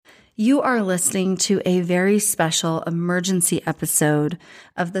You are listening to a very special emergency episode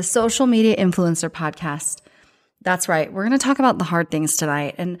of the Social Media Influencer Podcast. That's right. We're going to talk about the hard things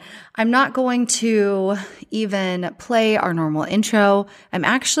tonight. And I'm not going to even play our normal intro. I'm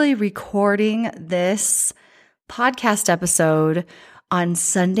actually recording this podcast episode on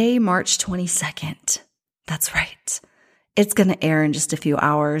Sunday, March 22nd. That's right. It's going to air in just a few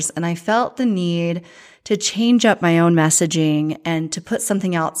hours. And I felt the need to change up my own messaging and to put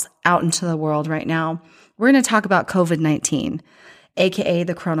something else out into the world right now. We're going to talk about COVID-19, aka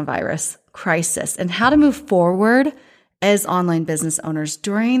the coronavirus crisis, and how to move forward as online business owners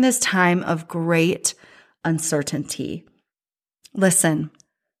during this time of great uncertainty. Listen,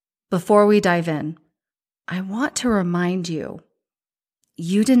 before we dive in, I want to remind you,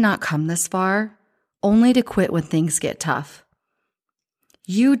 you did not come this far only to quit when things get tough.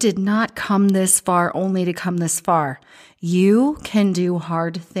 You did not come this far only to come this far. You can do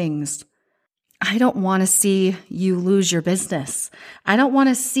hard things. I don't want to see you lose your business. I don't want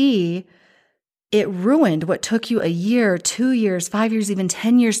to see it ruined. What took you a year, 2 years, 5 years, even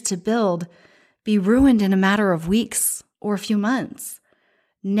 10 years to build be ruined in a matter of weeks or a few months.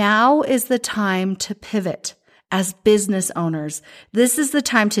 Now is the time to pivot as business owners. This is the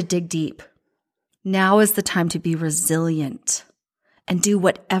time to dig deep. Now is the time to be resilient and do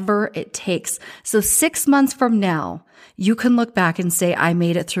whatever it takes. So 6 months from now, you can look back and say, I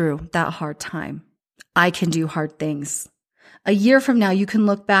made it through that hard time. I can do hard things. A year from now, you can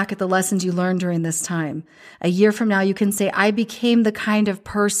look back at the lessons you learned during this time. A year from now, you can say, I became the kind of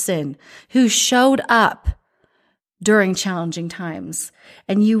person who showed up during challenging times.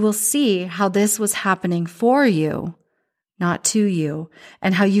 And you will see how this was happening for you, not to you,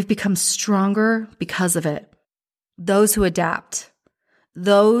 and how you've become stronger because of it. Those who adapt,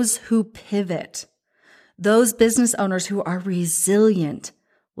 those who pivot, those business owners who are resilient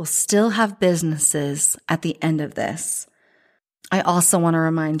will still have businesses at the end of this. I also want to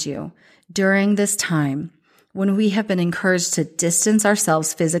remind you, during this time, when we have been encouraged to distance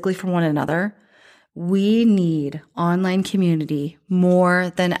ourselves physically from one another, we need online community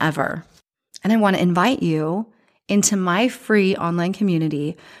more than ever. And I want to invite you into my free online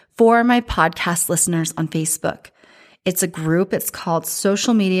community for my podcast listeners on Facebook. It's a group. It's called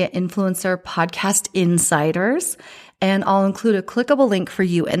Social Media Influencer Podcast Insiders, and I'll include a clickable link for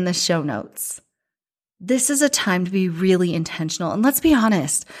you in the show notes. This is a time to be really intentional. And let's be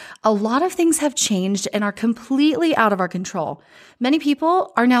honest, a lot of things have changed and are completely out of our control. Many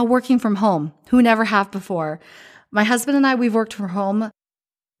people are now working from home who never have before. My husband and I, we've worked from home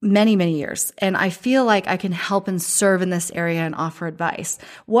many, many years, and I feel like I can help and serve in this area and offer advice.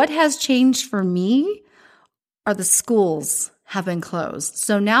 What has changed for me are the schools have been closed.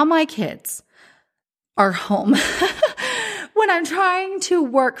 So now my kids are home. When I'm trying to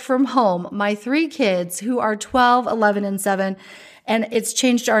work from home, my 3 kids who are 12, 11, and 7, and it's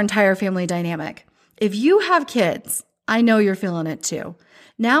changed our entire family dynamic. If you have kids, I know you're feeling it too.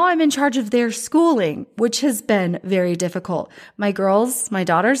 Now I'm in charge of their schooling, which has been very difficult. My girls, my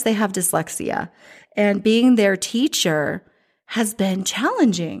daughters, they have dyslexia, and being their teacher has been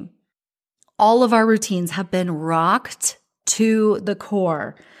challenging. All of our routines have been rocked to the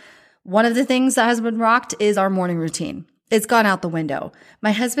core. One of the things that has been rocked is our morning routine. It's gone out the window.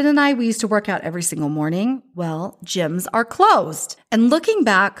 My husband and I, we used to work out every single morning. Well, gyms are closed. And looking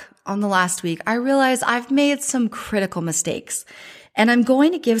back on the last week, I realized I've made some critical mistakes. And I'm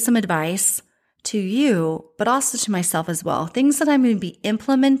going to give some advice to you, but also to myself as well. Things that I'm going to be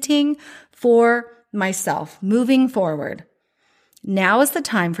implementing for myself moving forward. Now is the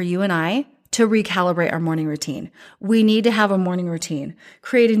time for you and I to recalibrate our morning routine. We need to have a morning routine.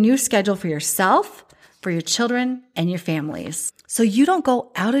 Create a new schedule for yourself, for your children, and your families, so you don't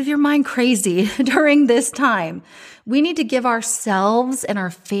go out of your mind crazy during this time. We need to give ourselves and our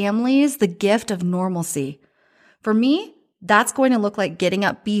families the gift of normalcy. For me, that's going to look like getting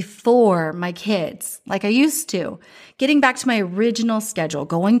up before my kids, like I used to, getting back to my original schedule,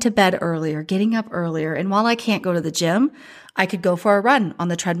 going to bed earlier, getting up earlier. And while I can't go to the gym, I could go for a run on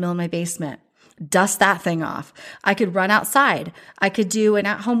the treadmill in my basement. Dust that thing off. I could run outside. I could do an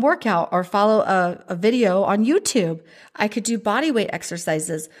at-home workout or follow a video on YouTube. I could do body weight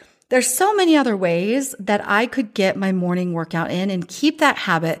exercises. There's so many other ways that I could get my morning workout in and keep that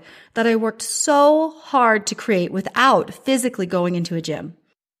habit that I worked so hard to create without physically going into a gym.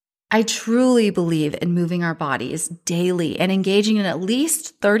 I truly believe in moving our bodies daily and engaging in at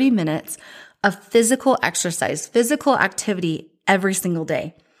least 30 minutes of physical exercise, physical activity every single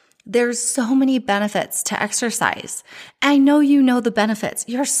day. There's so many benefits to exercise. I know you know the benefits.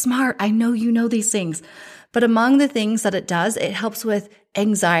 You're smart. I know you know these things. But among the things that it does, it helps with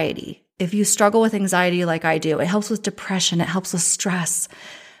anxiety. If you struggle with anxiety like I do, it helps with depression, it helps with stress.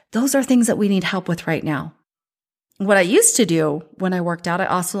 Those are things that we need help with right now. What I used to do when I worked out, I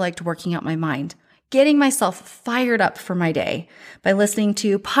also liked working out my mind, getting myself fired up for my day by listening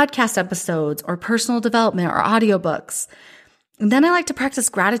to podcast episodes or personal development or audiobooks. And then I like to practice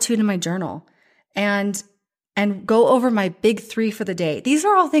gratitude in my journal and go over my big 3 for the day. These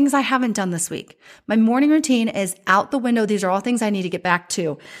are all things I haven't done this week. My morning routine is out the window. These are all things I need to get back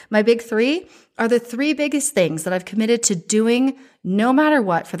to. My big 3 are the 3 biggest things that I've committed to doing no matter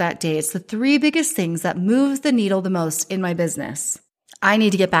what for that day. It's the 3 biggest things that moves the needle the most in my business. I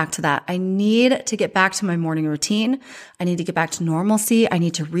need to get back to that. I need to get back to my morning routine. I need to get back to normalcy. I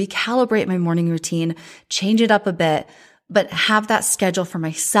need to recalibrate my morning routine, change it up a bit, but have that schedule for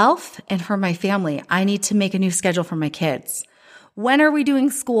myself and for my family. I need to make a new schedule for my kids. When are we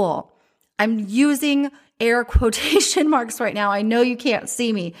doing school? I'm using air quotation marks right now. I know you can't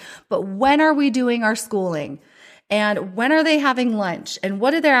see me, but when are we doing our schooling? And when are they having lunch? And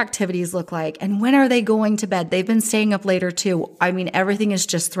what do their activities look like? And when are they going to bed? They've been staying up later too. I mean, everything is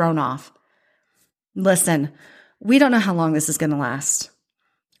just thrown off. Listen, we don't know how long this is going to last.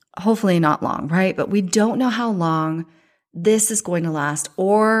 Hopefully not long, right? But we don't know how long this is going to last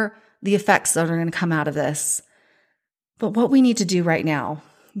or the effects that are going to come out of this. But what we need to do right now,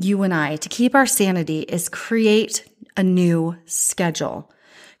 you and I, to keep our sanity is create a new schedule,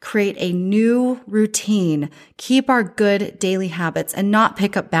 create a new routine, keep our good daily habits and not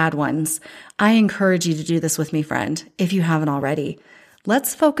pick up bad ones. I encourage you to do this with me, friend, if you haven't already.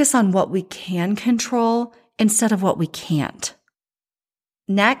 Let's focus on what we can control instead of what we can't.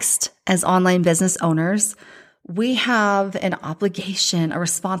 Next, as online business owners, we have an obligation, a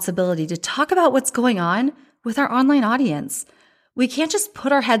responsibility to talk about what's going on with our online audience. We can't just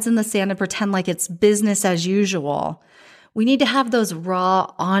put our heads in the sand and pretend like it's business as usual. We need to have those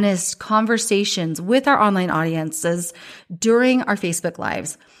raw, honest conversations with our online audiences during our Facebook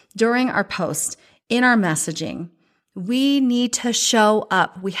Lives, during our posts, in our messaging. We need to show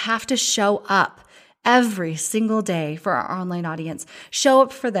up. We have to show up every single day for our online audience. Show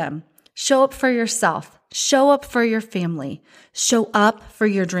up for them. Show up for yourself. Show up for your family. Show up for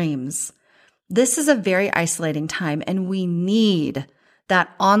your dreams. This is a very isolating time, and we need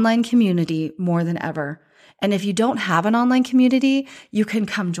that online community more than ever. And if you don't have an online community, you can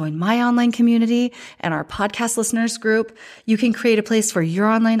come join my online community and our podcast listeners group. You can create a place for your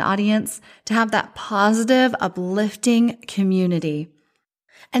online audience to have that positive, uplifting community.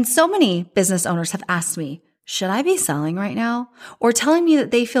 And so many business owners have asked me, should I be selling right now? Or telling me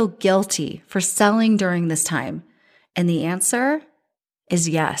that they feel guilty for selling during this time. And the answer is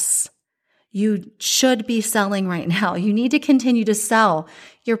yes. You should be selling right now. You need to continue to sell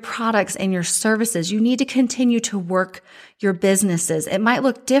your products and your services. You need to continue to work your businesses. It might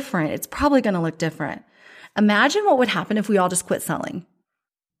look different. It's probably going to look different. Imagine what would happen if we all just quit selling.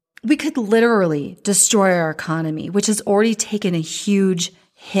 We could literally destroy our economy, which has already taken a huge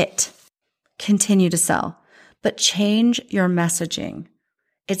hit. Continue to sell, but change your messaging.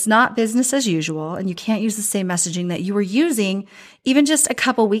 It's not business as usual, and you can't use the same messaging that you were using even just a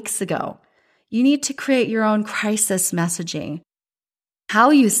couple weeks ago. You need to create your own crisis messaging. How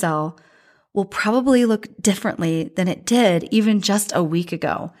you sell will probably look differently than it did even just a week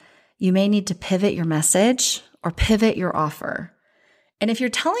ago. You may need to pivot your message or pivot your offer. And if you're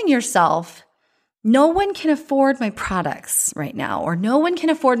telling yourself, no one can afford my products right now, or no one can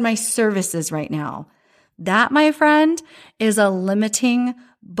afford my services right now, that, my friend, is a limiting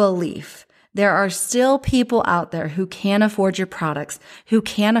belief. There are still people out there who can afford your products, who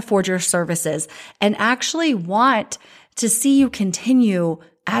can afford your services, and actually want to see you continue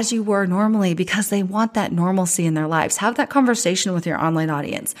as you were normally because they want that normalcy in their lives. Have that conversation with your online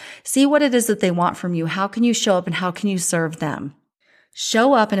audience. See what it is that they want from you. How can you show up and how can you serve them?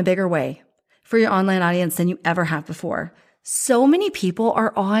 Show up in a bigger way for your online audience than you ever have before. So many people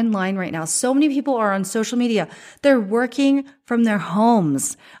are online right now. So many people are on social media. They're working from their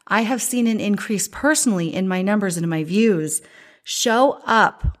homes. I have seen an increase personally in my numbers and in my views. Show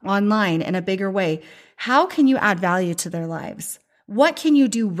up online in a bigger way. How can you add value to their lives? What can you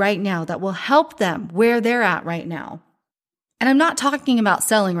do right now that will help them where they're at right now? And I'm not talking about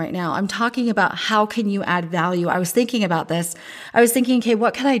selling right now. I'm talking about how can you add value. I was thinking about this. I was thinking, okay,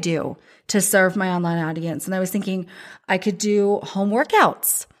 what could I do to serve my online audience? And I was thinking I could do home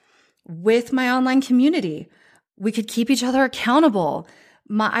workouts with my online community. We could keep each other accountable.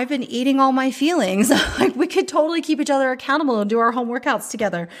 I've been eating all my feelings. Like we could totally keep each other accountable and do our home workouts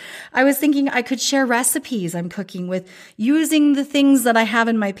together. I was thinking I could share recipes I'm cooking with using the things that I have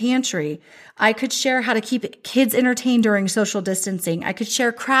in my pantry. I could share how to keep kids entertained during social distancing. I could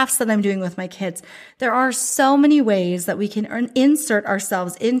share crafts that I'm doing with my kids. There are so many ways that we can insert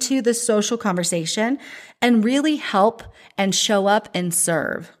ourselves into the social conversation and really help and show up and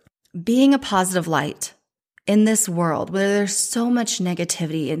serve. Being a positive light in this world where there's so much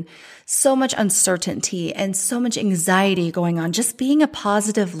negativity and so much uncertainty and so much anxiety going on, just being a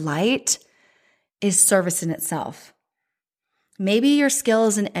positive light is service in itself. Maybe your skill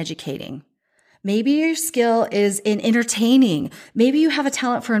is in educating. Maybe your skill is in entertaining. Maybe you have a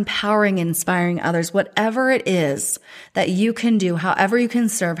talent for empowering and inspiring others. Whatever it is that you can do, however you can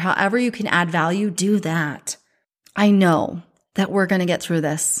serve, however you can add value, do that. I know that we're going to get through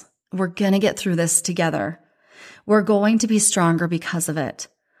this. We're going to get through this together. We're going to be stronger because of it.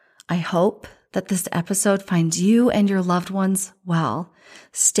 I hope that this episode finds you and your loved ones well.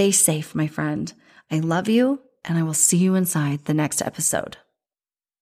 Stay safe, my friend. I love you, and I will see you inside the next episode.